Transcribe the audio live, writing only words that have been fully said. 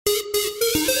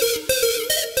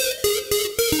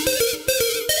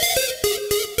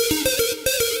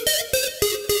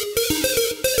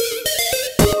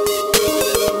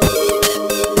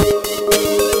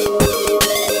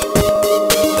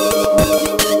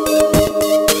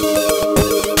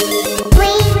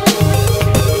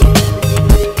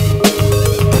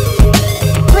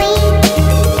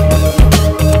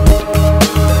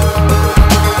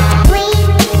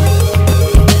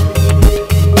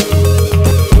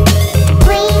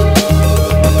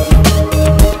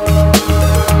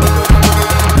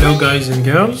guys and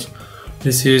girls,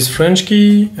 this is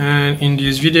FrenchKey, and in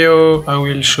this video I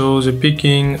will show the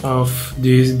picking of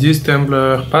this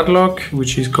tumbler padlock,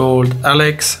 which is called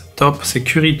Alex Top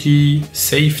Security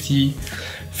Safety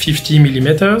 50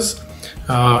 millimeters.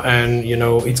 And you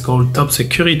know, it's called top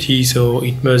security, so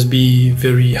it must be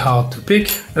very hard to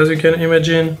pick, as you can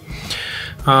imagine.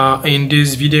 In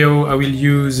this video I will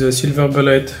use a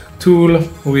SilverBullet tool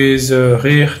with a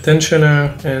rear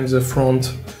tensioner and the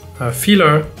front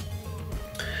feeler,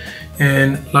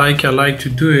 and like I like to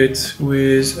do it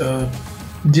with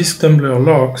disc tumbler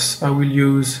locks, I will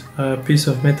use a piece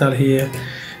of metal here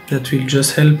that will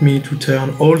just help me to turn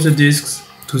all the discs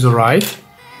to the right.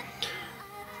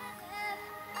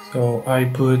 So I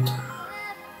put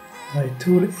my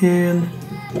tool in,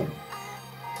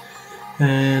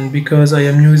 and because I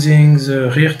am using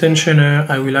the rear tensioner,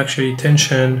 I will actually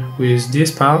tension with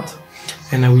this part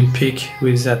and I will pick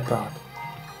with that part.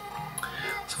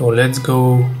 So let's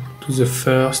go to the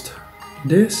first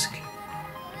disc.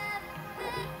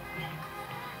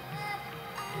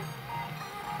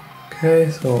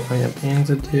 Okay, so I am in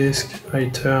the disc, I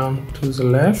turn to the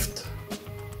left.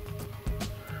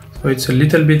 So it's a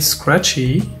little bit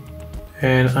scratchy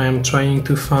and I am trying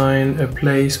to find a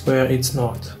place where it's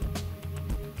not.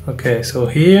 Okay, so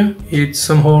here it's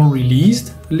somehow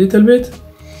released a little bit.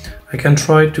 I can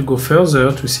try to go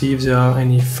further to see if there are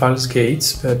any false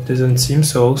gates, but doesn't seem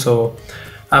so. So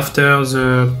after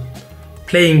the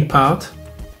playing part,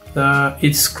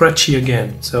 it's scratchy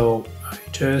again. So I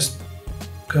just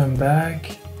come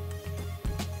back.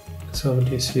 So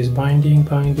this is binding.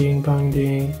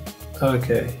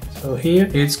 Okay, so here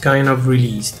it's kind of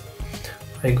released.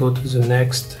 I go to the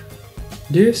next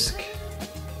disc.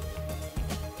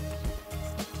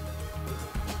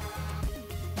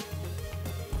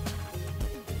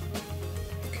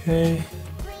 Okay,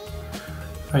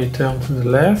 I turn to the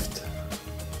left.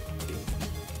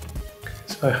 Okay,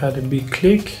 so I had a big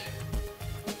click.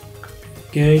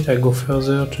 Gate, I go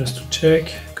further just to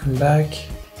check, come back.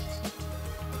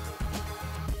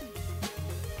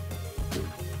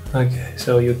 Okay,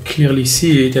 so you clearly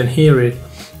see it and hear it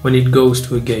when it goes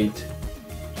to a gate.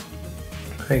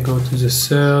 I go to the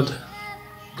third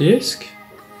disc.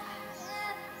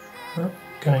 Oh,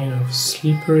 kind of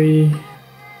slippery.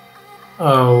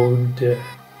 Oh,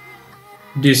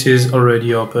 this is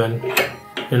already open.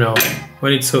 You know,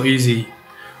 when it's so easy,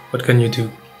 what can you do?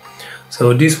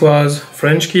 So this was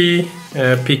FrenchKey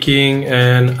picking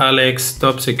an Alex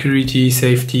Top Security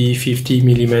Safety 50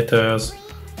 millimeters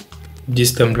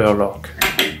disc tumbler lock.